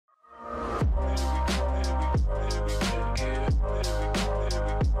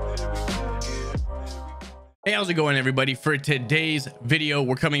Hey, how's it going, everybody? For today's video,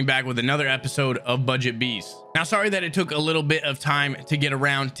 we're coming back with another episode of Budget Beast. Now, sorry that it took a little bit of time to get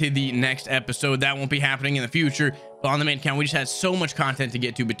around to the next episode. That won't be happening in the future, but on the main account, we just had so much content to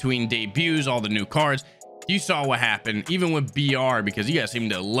get to between debuts, all the new cards. You saw what happened, even with BR, because you guys seem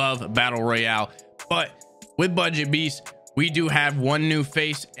to love Battle Royale. But with Budget Beast, we do have one new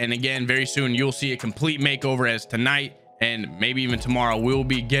face, and again, very soon, you'll see a complete makeover as tonight, and maybe even tomorrow, we'll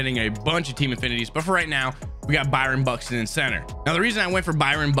be getting a bunch of team affinities. But for right now, we got Byron Buxton in center. Now, the reason I went for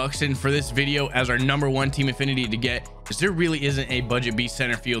Byron Buxton for this video as our #1 team affinity to get is there really isn't a Budget Beast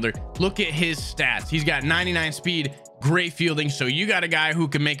center fielder. Look at his stats. He's got 99 speed, great fielding. So you got a guy who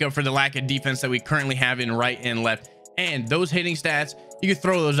can make up for the lack of defense that we currently have in right and left. And those hitting stats, you can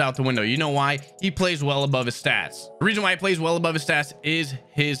throw those out the window. You know why? He plays well above his stats. The reason why he plays well above his stats is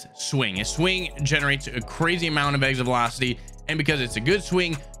his swing. His swing generates a crazy amount of exit velocity. And because it's a good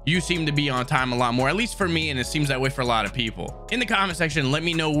swing, you seem to be on time a lot more, at least for me, and it seems that way for a lot of people. In the comment section, let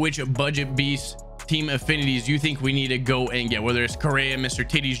me know which Budget Beast team affinities you think we need to go and get, whether it's Correa, Mr.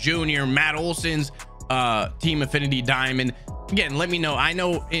 Titties Jr., Matt Olsen's team affinity diamond. Again, let me know. I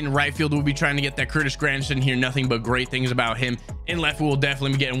know in right field we'll be trying to get that Curtis Granderson here, nothing but great things about him. In left, we'll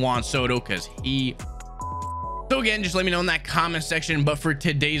definitely be getting Juan Soto because he... So again, just let me know in that comment section. But for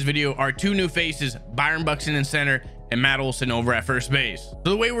today's video, our two new faces, Byron Buxton in center and Matt Olsen over at first base.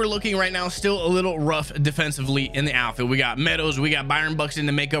 So the way we're looking right now, still a little rough defensively in the outfield. We got Meadows, we got Byron Buxton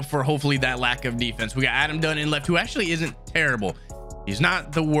to make up for hopefully that lack of defense. We got Adam Dunn in left, who actually isn't terrible. He's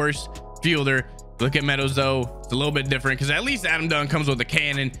not the worst fielder. Look at Meadows though, it's a little bit different because at least Adam Dunn comes with a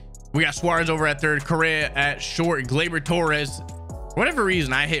cannon. We got Suarez over at third, Correa at short, Gleyber Torres. For whatever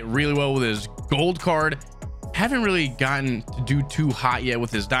reason, I hit really well with his gold card. Haven't really gotten to do too hot yet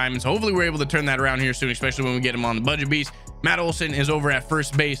with his diamonds. Hopefully we're able to turn that around here soon, especially when we get him on the Budget Beast. Matt Olsen is over at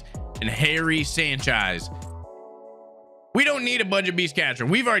first base, and Harry Sanchez. We don't need a Budget Beast catcher.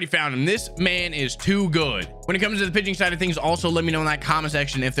 We've already found him. This man is too good. When it comes to the pitching side of things, also let me know in that comment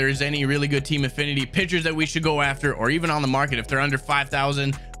section if there's any really good team affinity pitchers that we should go after, or even on the market if they're under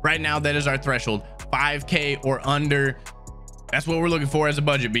 5,000. Right now, that is our threshold, 5K or under. That's what we're looking for as a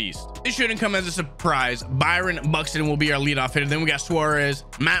Budget Beast. This shouldn't come as a surprise. Byron Buxton will be our leadoff hitter. Then we got Suarez,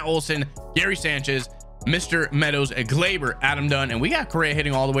 Matt Olsen, Gary Sanchez, Mr. Meadows, Gleyber, Adam Dunn, and we got Correa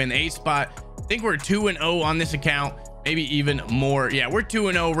hitting all the way in the 8th spot. I think we're 2-0 on this account, maybe even more. Yeah, we're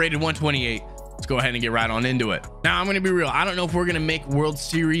 2-0, rated 128. Let's go ahead and get right on into it. Now, I'm going to be real. I don't know if we're going to make World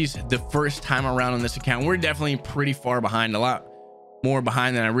Series the first time around on this account. We're definitely pretty far behind, a lot more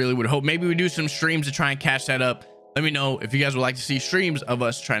behind than I really would hope. Maybe we do some streams to try and catch that up. Let me know if you guys would like to see streams of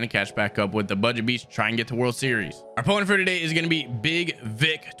us trying to catch back up with the Budget Beast, try and get to World Series. Our opponent for today is going to be Big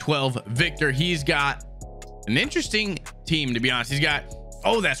Vic 12 Victor. He's got an interesting team, to be honest. He's got,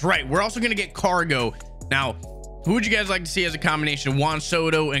 oh, that's right, we're also going to get Cargo. Now, who would you guys like to see as a combination, Juan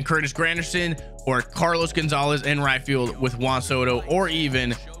Soto and Curtis Granderson, or Carlos Gonzalez in right field with Juan Soto, or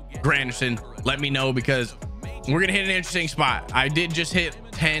even Granderson? Let me know, because we're going to hit an interesting spot. I did just hit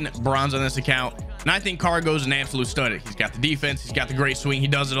 10 bronze on this account, and I think Cargo's an absolute stud. He's got the defense, he's got the great swing, he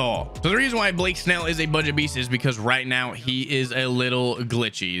does it all. So the reason why Blake Snell is a Budget Beast is because right now he is a little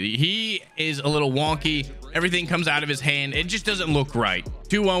glitchy. He is a little wonky. Everything comes out of his hand. It just doesn't look right.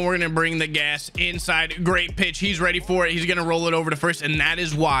 2-1, we're gonna bring the gas inside. Great pitch, he's ready for it. He's gonna roll it over to first, and that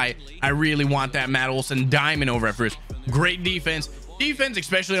is why I really want that Matt Olsen diamond over at first. Great defense,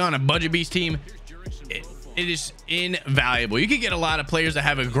 especially on a Budget Beast team. It is invaluable. You could get a lot of players that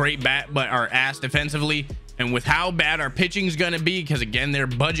have a great bat but are ass defensively, and with how bad our pitching is going to be, because again, they're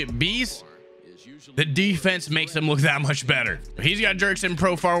Budget Beasts, the defense makes them look that much better. He's got jerks in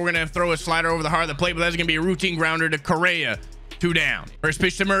profile. We're going to throw a slider over the heart of the plate, but that's going to be a routine grounder to Correa. 2 down. First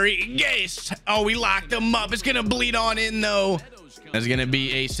pitch to Murray. Yes. Oh, we locked him up. It's going to bleed on in though. That's going to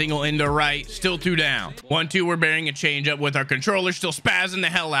be a single into right. Still 2 down. 1-2. We're bearing a changeup with our controller still spazzing the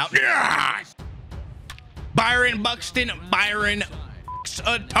hell out. Yeah! Byron Buxton, Byron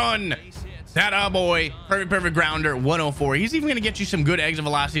a ton. That boy, perfect grounder, 104. He's even gonna get you some good exit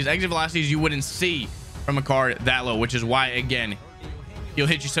velocities you wouldn't see from a card that low, which is why, again, he'll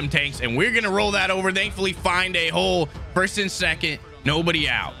hit you some tanks, and we're gonna roll that over. Thankfully, find a hole. First and second, nobody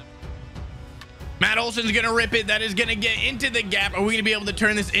out. Matt Olsen's gonna rip it. That is gonna get into the gap. Are we gonna be able to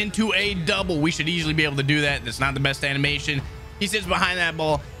turn this into a double? We should easily be able to do that. That's not the best animation. He sits behind that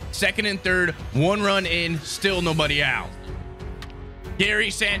ball. Second and third, 1 run in, still nobody out. Gary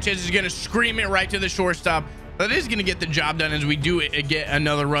Sanchez is going to scream it right to the shortstop. That is going to get the job done as we do it, get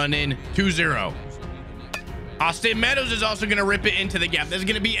another run in. 2-0. Austin Meadows is also going to rip it into the gap. There's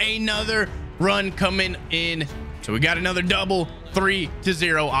going to be another run coming in. So we got another double.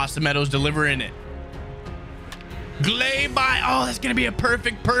 3-0. Austin Meadows delivering it. Glay by. Oh, that's going to be a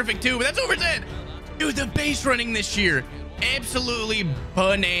perfect too. But that's over his head. Dude, the base running this year, absolutely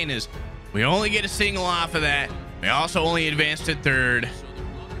bananas. We only get a single off of that. We also only advanced to third.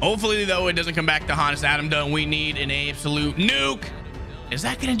 Hopefully, though, it doesn't come back to Honest Adam Dunn. We need an absolute nuke. Is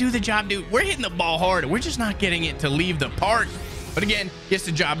that going to do the job, dude? We're hitting the ball hard. We're just not getting it to leave the park. But again, gets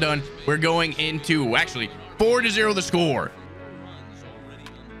the job done. We're going into, actually, 4-0 the score.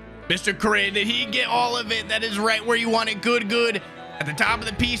 Mr. Correa, did he get all of it? That is right where you want it. Good. At the top of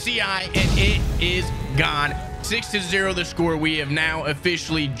the PCI, and it is gone. 6-0 the score. We have now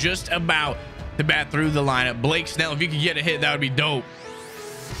officially just about to bat through the lineup. Blake Snell, if you could get a hit, that would be dope.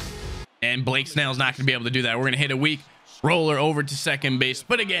 And Blake Snell's not going to be able to do that. We're going to hit a weak roller over to second base.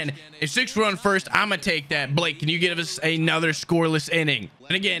 But again, a 6-run first, I'm going to take that. Blake, can you give us another scoreless inning?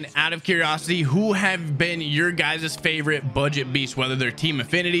 And again, out of curiosity, who have been your guys' favorite budget beasts, whether they're team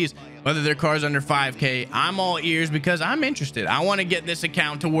affinities, whether they're cars under 5K? I'm all ears because I'm interested. I want to get this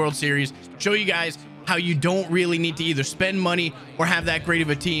account to World Series, show you guys how you don't really need to either spend money or have that great of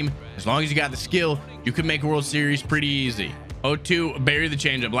a team. As long as you got the skill, you can make a World Series pretty easy. 0-2, bury the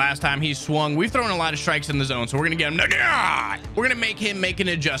changeup. Last time he swung, we've thrown a lot of strikes in the zone, so we're gonna get him. We're gonna make him make an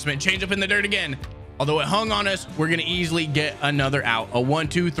adjustment. Change up in the dirt again. Although it hung on us, we're gonna easily get another out. A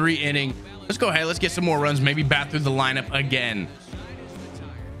 1-2-3 inning. Let's go ahead. Let's get some more runs. Maybe bat through the lineup again.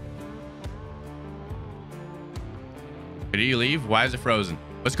 Did he leave? Why is it frozen?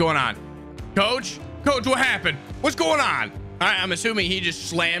 What's going on? Coach, what happened? What's going on? All right, I'm assuming he just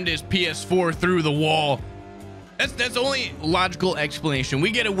slammed his PS4 through the wall. That's the only logical explanation. We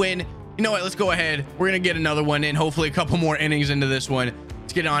get a win. You know what? Let's go ahead. We're going to get another one in. Hopefully a couple more innings into this one.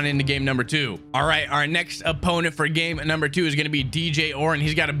 Let's get on into game number 2. All right, our next opponent for game number 2 is going to be DJ Oren.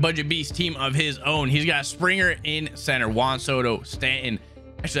 He's got a budget beast team of his own. He's got Springer in center, Juan Soto, Stanton.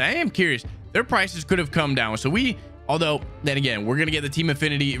 Actually, I am curious. Their prices could have come down. So although then again, we're going to get the team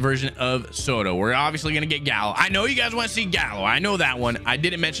affinity version of Soto. We're obviously going to get Gallo. I know you guys want to see Gallo. I know that one. I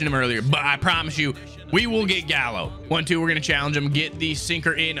didn't mention him earlier, but I promise you, we will get Gallo. 1-2, we're going to challenge him. Get the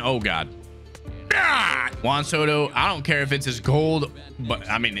sinker in. Oh, God. Juan Soto, I don't care if it's his gold, but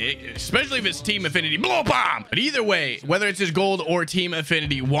I mean, especially if it's team affinity. Blow bomb. But either way, whether it's his gold or team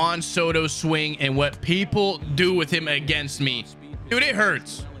affinity, Juan Soto's swing and what people do with him against me, dude, it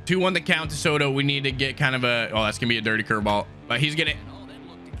hurts. 2-1 the count to Soto. We need to get kind of a, oh, that's gonna be a dirty curveball, but he was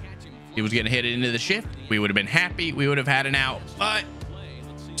gonna hit it into the shift. We would have been happy. We would have had an out, but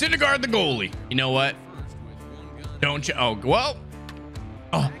Syndergaard the goalie. You know what? Don't you? Oh, well.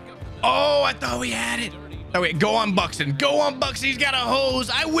 Oh, I thought we had it. Oh, wait, go on Buxton. Go on Buxton. He's got a hose.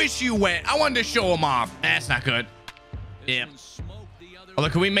 I wish you went. I wanted to show him off. That's not good. Yeah. Although,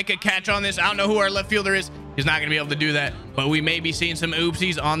 can we make a catch on this? I don't know who our left fielder is. He's not going to be able to do that, but we may be seeing some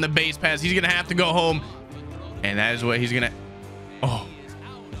oopsies on the base pass. He's going to have to go home, and that is what he's going to. Oh,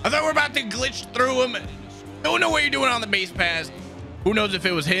 I thought we were about to glitch through him. Don't know what you're doing on the base pass. Who knows if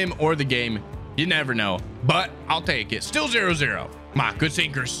it was him or the game? You never know, but I'll take it. Still 0-0. Come on, good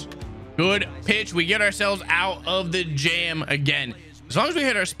sinkers. Good pitch. We get ourselves out of the jam again. As long as we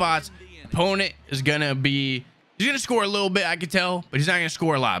hit our spots, opponent is going to be... He's going to score a little bit, I could tell, but he's not going to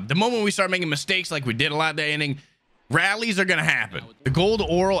score a lot. The moment we start making mistakes like we did a lot that inning, rallies are going to happen. The gold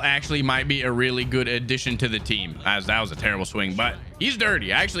oral actually might be a really good addition to the team, as that was a terrible swing, but he's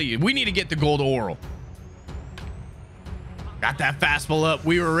dirty. Actually, we need to get the gold oral. Got that fastball up.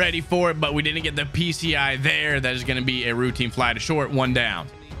 We were ready for it, but we didn't get the PCI there. That is going to be a routine fly to short, 1 down.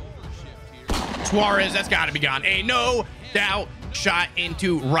 Suarez, that's got to be gone. A no doubt shot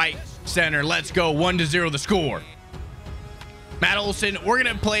into right center. Let's go. 1-0 the score. Matt Olsen, we're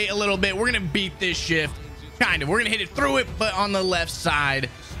going to play a little bit. We're going to beat this shift. Kind of. We're going to hit it through it, but on the left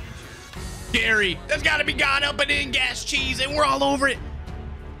side. Gary, that's got to be gone up and in. Gas cheese, and we're all over it.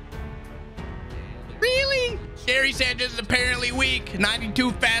 Really? Gary Sanchez is apparently weak.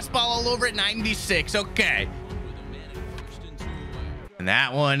 92 fastball all over it. 96. Okay. And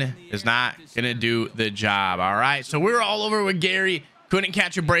that one is not going to do the job. All right. So we were all over with Gary. Couldn't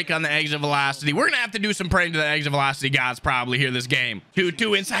catch a break on the exit velocity. We're going to have to do some praying to the exit velocity gods probably here this game.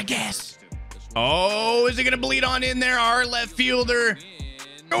 2-2 inside gas. Oh, is it going to bleed on in there? Our left fielder.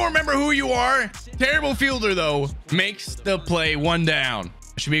 Don't remember who you are. Terrible fielder, though. Makes the play. 1 down.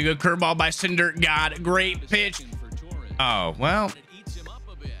 Should be a good curveball by Cinder God. Great pitch. Oh, well,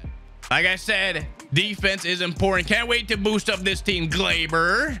 like I said, defense is important. Can't wait to boost up this team.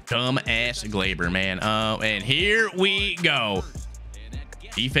 Glaber. Dumb ass Glaber, man. And here we go.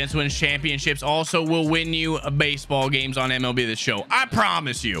 Defense wins championships. Also will win you baseball games on MLB The Show. I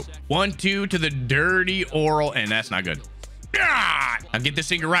promise you. 1-2 to the dirty oral, and that's not good. I'll get this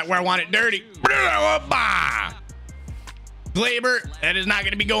sinker right where I want it. Dirty. Glaber, that is not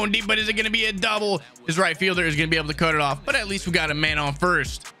going to be going deep, but is it going to be a double? His right fielder is going to be able to cut it off, but at least we got a man on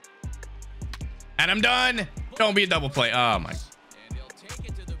first. And I'm done. Don't be a double play. Oh my.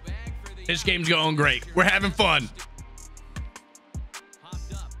 This game's going great. We're having fun.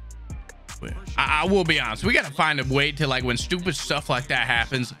 I will be honest. We got to find a way to, like, when stupid stuff like that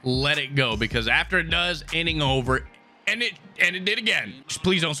happens, let it go, because after it does, inning over, and it did again. Just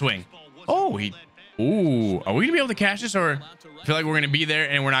please don't swing. Oh, ooh, are we gonna be able to catch this, or I feel like we're gonna be there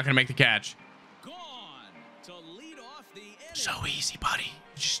and we're not gonna make the catch? So easy, buddy.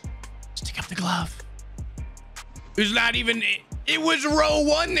 Just stick up the glove. It was not even, it was row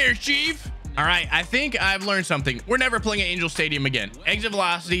one there, Chief. All right, I think I've learned something. We're never playing at Angel Stadium again. Exit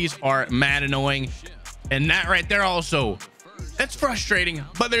velocities are mad annoying, and that right there also, that's frustrating,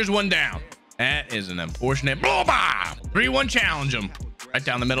 but there's one down. That is an unfortunate 3-1 challenge him right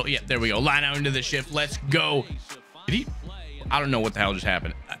down the middle. Yeah, there we go. Line out into the shift. Let's go. Did he? I don't know what the hell just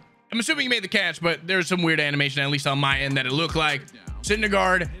happened. I'm assuming he made the catch, but there's some weird animation, at least on my end, that it looked like.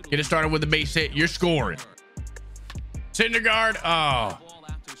 Syndergaard, get it started with the base hit. You're scoring. Syndergaard. Oh,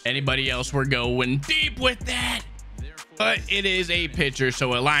 anybody else? We're going deep with that, but it is a pitcher,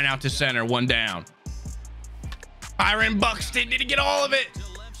 so a line out to center, one down. Byron Buxton, did he get all of it?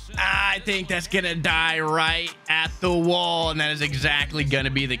 I think that's gonna die right at the wall, and that is exactly gonna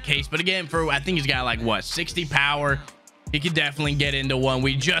be the case. But again, I think he's got, like, what, 60 power. He could definitely get into one.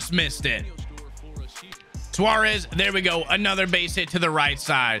 We just missed it. Suarez, there we go, another base hit to the right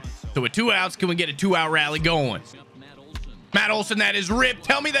side. So with 2 outs, can we get a 2-out rally going? Matt Olsen, that is ripped.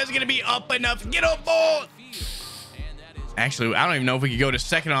 Tell me that's gonna be up enough. Get up, ball. Actually, I don't even know if we could go to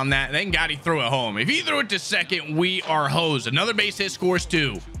second on that. Thank God he threw it home. If he threw it to second, we are hosed. Another base hit, scores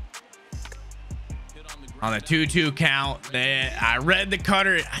 2. On the 2-2 count, I read the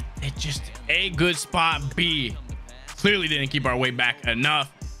cutter. It just A, good spot. B, clearly didn't keep our weight back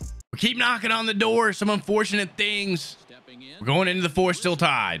enough. We keep knocking on the door. Some unfortunate things. We're going into the 4th, still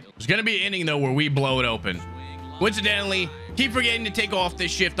tied. There's going to be an inning, though, where we blow it open. Coincidentally, keep forgetting to take off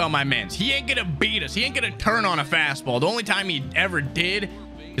this shift on my mans. He ain't going to beat us. He ain't going to turn on a fastball. The only time he ever did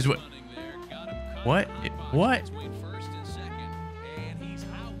is what? What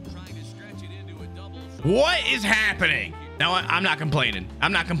is happening? Now, I'm not complaining.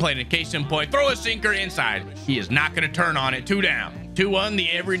 I'm not complaining. Case in point, throw a sinker inside. He is not going to turn on it. 2 down. 2-1, the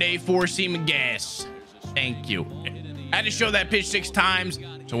everyday 4-seam gas. Thank you. I had to show that pitch 6 times,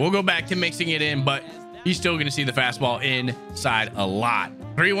 so we'll go back to mixing it in, but he's still going to see the fastball inside a lot.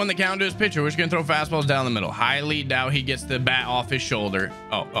 3-1 the count to his pitcher. We're just going to throw fastballs down the middle. Highly doubt he gets the bat off his shoulder.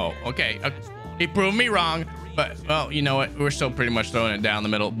 Oh, okay. He proved me wrong. But, well, you know what? We're still pretty much throwing it down the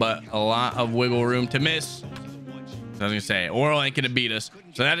middle, but a lot of wiggle room to miss. So I was going to say, Oral ain't going to beat us.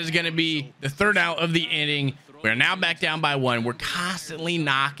 So that is going to be the 3rd out of the inning. We're now back down by 1. We're constantly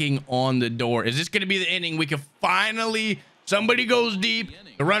knocking on the door. Is this going to be the inning? We can finally, somebody goes deep.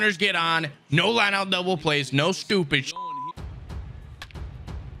 The runners get on. No line out double plays. No stupid shit.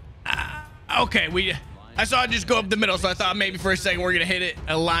 Okay, I saw it just go up the middle, so I thought maybe for a second we're gonna hit it,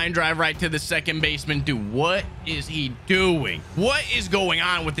 a line drive right to the second baseman. Dude, what is he doing? What is going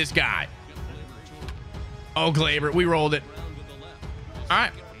on with this guy? Oh, Glaber, we rolled it. All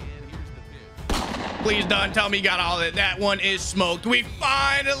right. Please, Don, tell me you got all of it. That one is smoked. We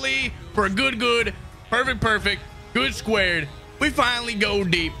finally, for a good, perfect, good squared, we finally go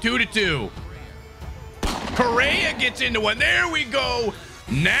deep. 2-2. Correa gets into one. There we go.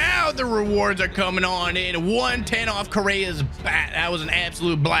 Now the rewards are coming on in. 110 off Correa's bat. That was an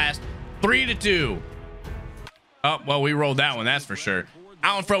absolute blast. 3-2. Oh, well, we rolled that one, that's for sure.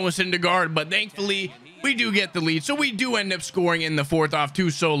 Out in front with Syndergaard, but thankfully we do get the lead. So we do end up scoring in the 4th off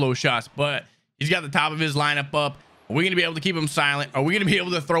 2 solo shots, but he's got the top of his lineup up. Are we going to be able to keep him silent? Are we going to be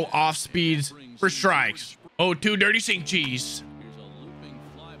able to throw off speeds for strikes? Oh, 2 dirty sink cheese.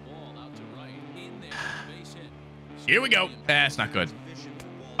 Here we go. That's not good.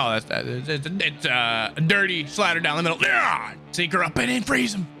 Oh, it's a dirty slider down the middle. Yeah! Sinker up and in,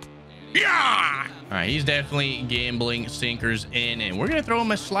 freeze him. Yeah! All right, he's definitely gambling sinkers in, and we're gonna throw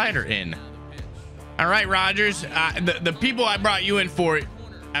him a slider in. All right, Rogers, the people I brought you in for,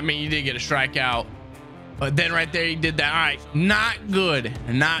 I mean, you did get a strikeout, but then right there you did that. All right, not good,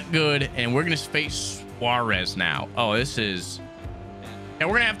 and we're gonna face Suarez now. Oh, this is, and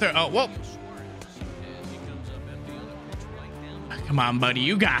we're gonna have to. Oh, whoa. Come on, buddy.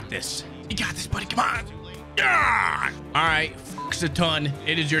 You got this. You got this, buddy. Come on. Yeah! All right. F***s a ton.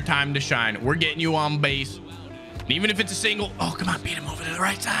 It is your time to shine. We're getting you on base. And even if it's a single. Oh, come on. Beat him over to the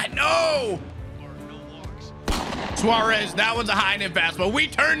right side. No! Suarez. That was a high and in fastball. We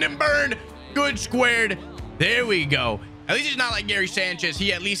turned and burned. Good squared. There we go. At least he's not like Gary Sanchez.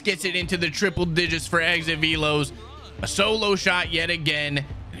 He at least gets it into the triple digits for exit velos. A solo shot yet again.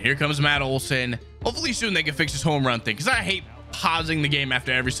 And here comes Matt Olsen. Hopefully soon they can fix this home run thing, because I hate pausing the game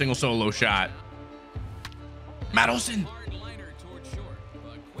after every single solo shot. Matt Olsen.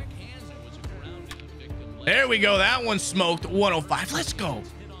 There we go. That one smoked. 105. Let's go.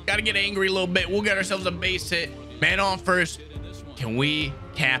 Got to get angry a little bit. We'll get ourselves a base hit. Man on first. Can we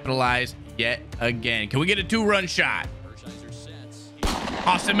capitalize yet again? Can we get a 2-run shot?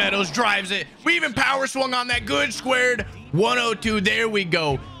 Austin Meadows drives it. We even power swung on that. Good squared. 102. There we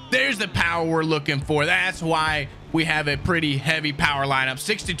go. There's the power we're looking for. That's why we have a pretty heavy power lineup.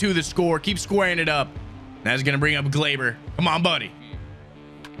 62 the score. Keep squaring it up. That's going to bring up Glaber. Come on, buddy.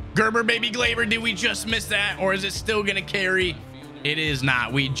 Gerber, baby Glaber. Did we just miss that? Or is it still going to carry? It is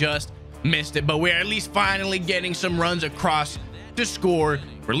not. We just missed it. But we're at least finally getting some runs across the score.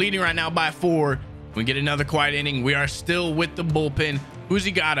 We're leading right now by 4. We get another quiet inning. We are still with the bullpen. Who's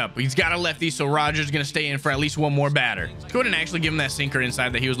he got up? He's got a lefty, so Rogers going to stay in for at least one more batter. Let's go ahead and actually give him that sinker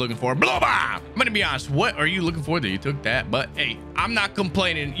inside that he was looking for. Blow bomb! I'm going to be honest. What are you looking for that you took that? But, hey, I'm not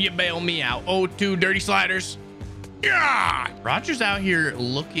complaining. You bail me out. 0-2 dirty sliders. Yeah! Rogers out here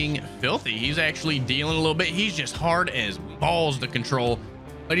looking filthy. He's actually dealing a little bit. He's just hard as balls to control.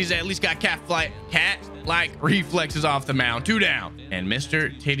 But he's at least got cat-like reflexes off the mound. 2 down. And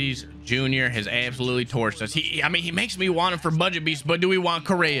Mr. Titties Jr. has absolutely torched us. I mean, he makes me want him for budget beast, but do we want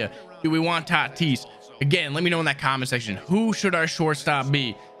Correa? Do we want Tatis? Again, let me know in that comment section. Who should our shortstop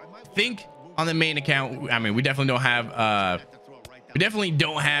be? Think on the main account. I mean, we definitely don't have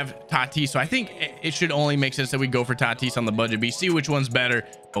Tatis, so I think it should only make sense that we go for Tatis on the budget beast. See which one's better.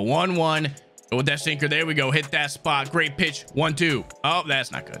 But 1-1. Go with that sinker. There we go. Hit that spot. Great pitch. 1-2. Oh,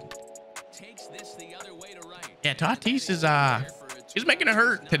 that's not good. Yeah, Tatis is he's making it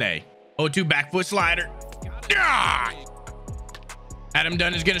hurt today. 0-2 back foot slider. Yeah! Adam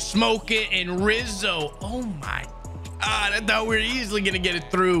Dunn is gonna smoke it, and Rizzo. Oh my God, I thought we were easily gonna get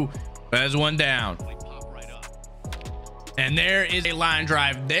it through. That's 1 down. And there is a line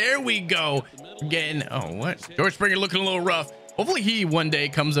drive. There we go. Again. Oh, what? George Springer looking a little rough. Hopefully he one day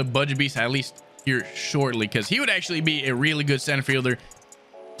comes a budget beast, at least here shortly, because he would actually be a really good center fielder.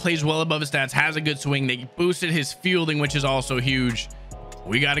 Plays well above his stats, has a good swing. They boosted his fielding, which is also huge.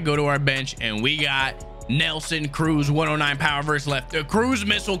 We got to go to our bench, and we got Nelson Cruz. 109 power versus left. The Cruz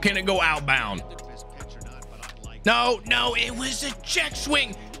missile, can it go outbound? No, it was a check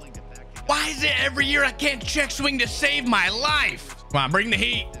swing. Why is it every year I can't check swing to save my life? Come on, bring the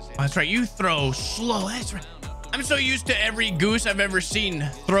heat. Oh, that's right, you throw slow. That's right. I'm so used to every goose I've ever seen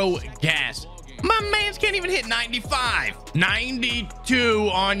throw gas. My mans can't even hit 95. 92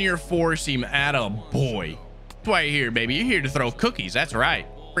 on your 4-seam. Atta boy. That's why you're here, baby. You're here to throw cookies. That's right.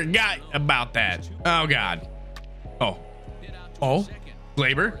 Forgot about that. Oh, God. Oh,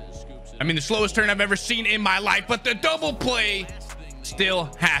 Glaber. I mean, the slowest turn I've ever seen in my life, but the double play still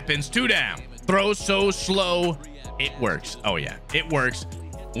happens. 2 down. Throw so slow. It works. Oh, yeah, it works.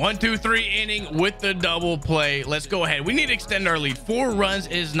 1-2-3 inning with the double play. Let's go ahead. We need to extend our lead. 4 runs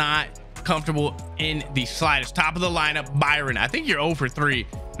is not comfortable in the slightest. Top of the lineup, Byron. I think you're 0 for 3.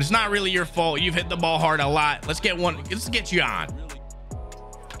 It's not really your fault. You've hit the ball hard a lot. Let's get one. Let's get you on.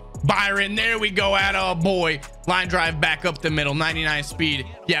 Byron, there we go. Atta boy. Line drive back up the middle. 99 speed.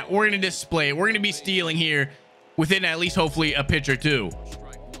 Yeah, we're going to display it. We're going to be stealing here within at least hopefully a pitch or 2.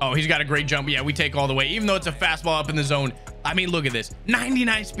 Oh, he's got a great jump. Yeah, we take all the way, even though it's a fastball up in the zone. I mean, look at this.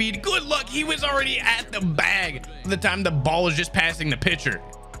 99 speed. Good luck. He was already at the bag by the time the ball was just passing the pitcher.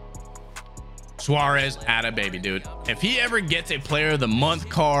 Suarez, atta baby, dude. If he ever gets a player of the month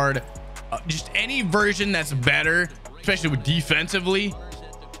card, just any version that's better, especially with defensively,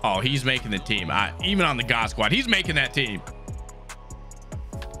 oh, he's making the team. Even on the God squad, he's making that team.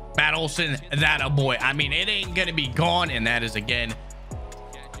 Matt Olsen, that a boy. I mean, it ain't gonna be gone, and that is again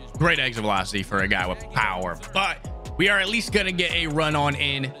great exit velocity for a guy with power. But we are at least gonna get a run on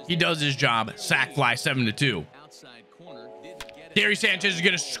in. He does his job. Sack fly. 7-2. Gary Sanchez is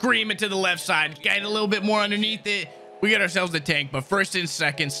going to scream it to the left side. Get a little bit more underneath it. We get ourselves the tank, but first and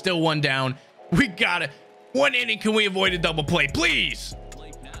second, still 1 down. We got it. 1 inning. Can we avoid a double play, please?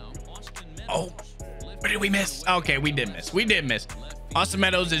 Oh, where did we miss? Okay, we did miss. Austin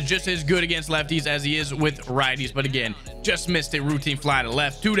Meadows is just as good against lefties as he is with righties, but again, just missed it. Routine fly to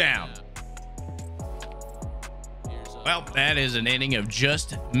left. 2 down. Well, that is an inning of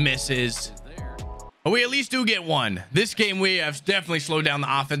just misses. But we at least do get 1. This game, we have definitely slowed down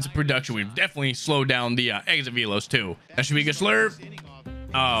the offensive production. We've definitely slowed down the exit velos too. That should be a good slurve.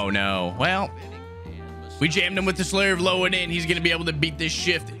 Oh, no. Well, we jammed him with the slurve low and in. He's going to be able to beat this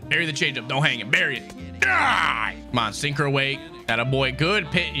shift. Bury the changeup. Don't hang it. Bury it. Die! Come on, sinker away. That a boy.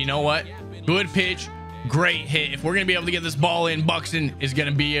 Good pitch. You know what? Good pitch. Great hit. If we're going to be able to get this ball in, Buxton is going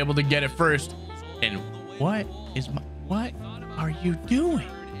to be able to get it first. And what are you doing?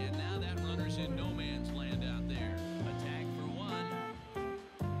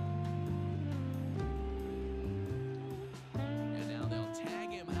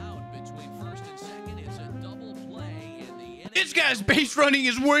 This guy's base running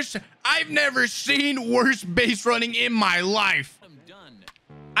is worse. I've never seen worse base running in my life.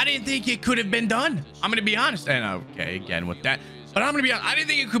 I didn't think it could have been done. I'm going to be honest. And okay, again with that. But I'm going to be honest. I didn't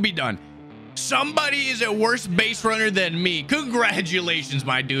think it could be done. Somebody is a worse base runner than me. Congratulations,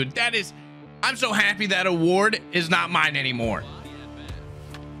 my dude. That is, I'm so happy that award is not mine anymore.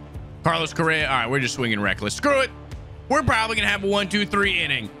 Carlos Correa. All right, we're just swinging reckless. Screw it. We're probably going to have a 1-2-3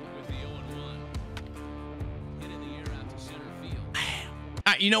 inning.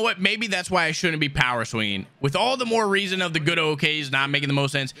 You know what? Maybe that's why I shouldn't be power swinging. With all the more reason of the good OKs not making the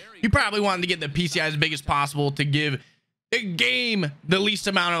most sense, you probably wanted to get the PCI as big as possible to give the game the least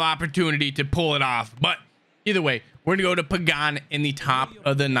amount of opportunity to pull it off. But either way, we're gonna go to Pagan in the top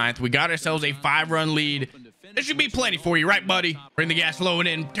of the 9th. We got ourselves a 5-run lead. There should be plenty for you, right, buddy? Bring the gas low and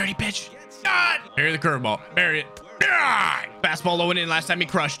in. Dirty pitch. Bury the curveball. Bury it. Fastball low and in. Last time he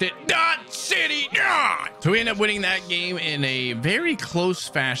crushed it. City. So we end up winning that game in a very close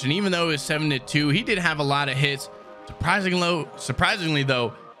fashion. Even though it was 7-2, he did have a lot of hits. Surprisingly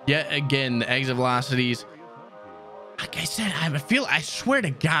though, yet again, the exit velocities, like I said, I swear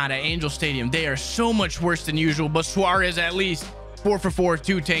to God, at Angel Stadium, they are so much worse than usual. But Suarez at least 4 for 4,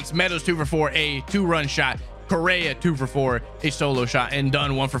 2 tanks. Meadows 2 for 4, a 2-run shot. Correa 2 for 4, a solo shot, and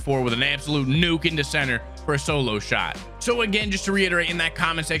Dunn 1 for 4 with an absolute nuke into center for a solo shot. So again, just to reiterate, in that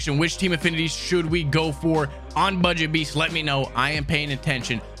comment section, which team affinities should we go for on Budget Beast? Let me know. I am paying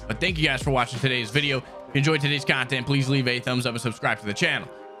attention. But thank you guys for watching today's video. If you enjoyed today's content, please leave a thumbs up and subscribe to the channel.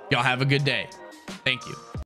 Y'all have a good day. Thank you.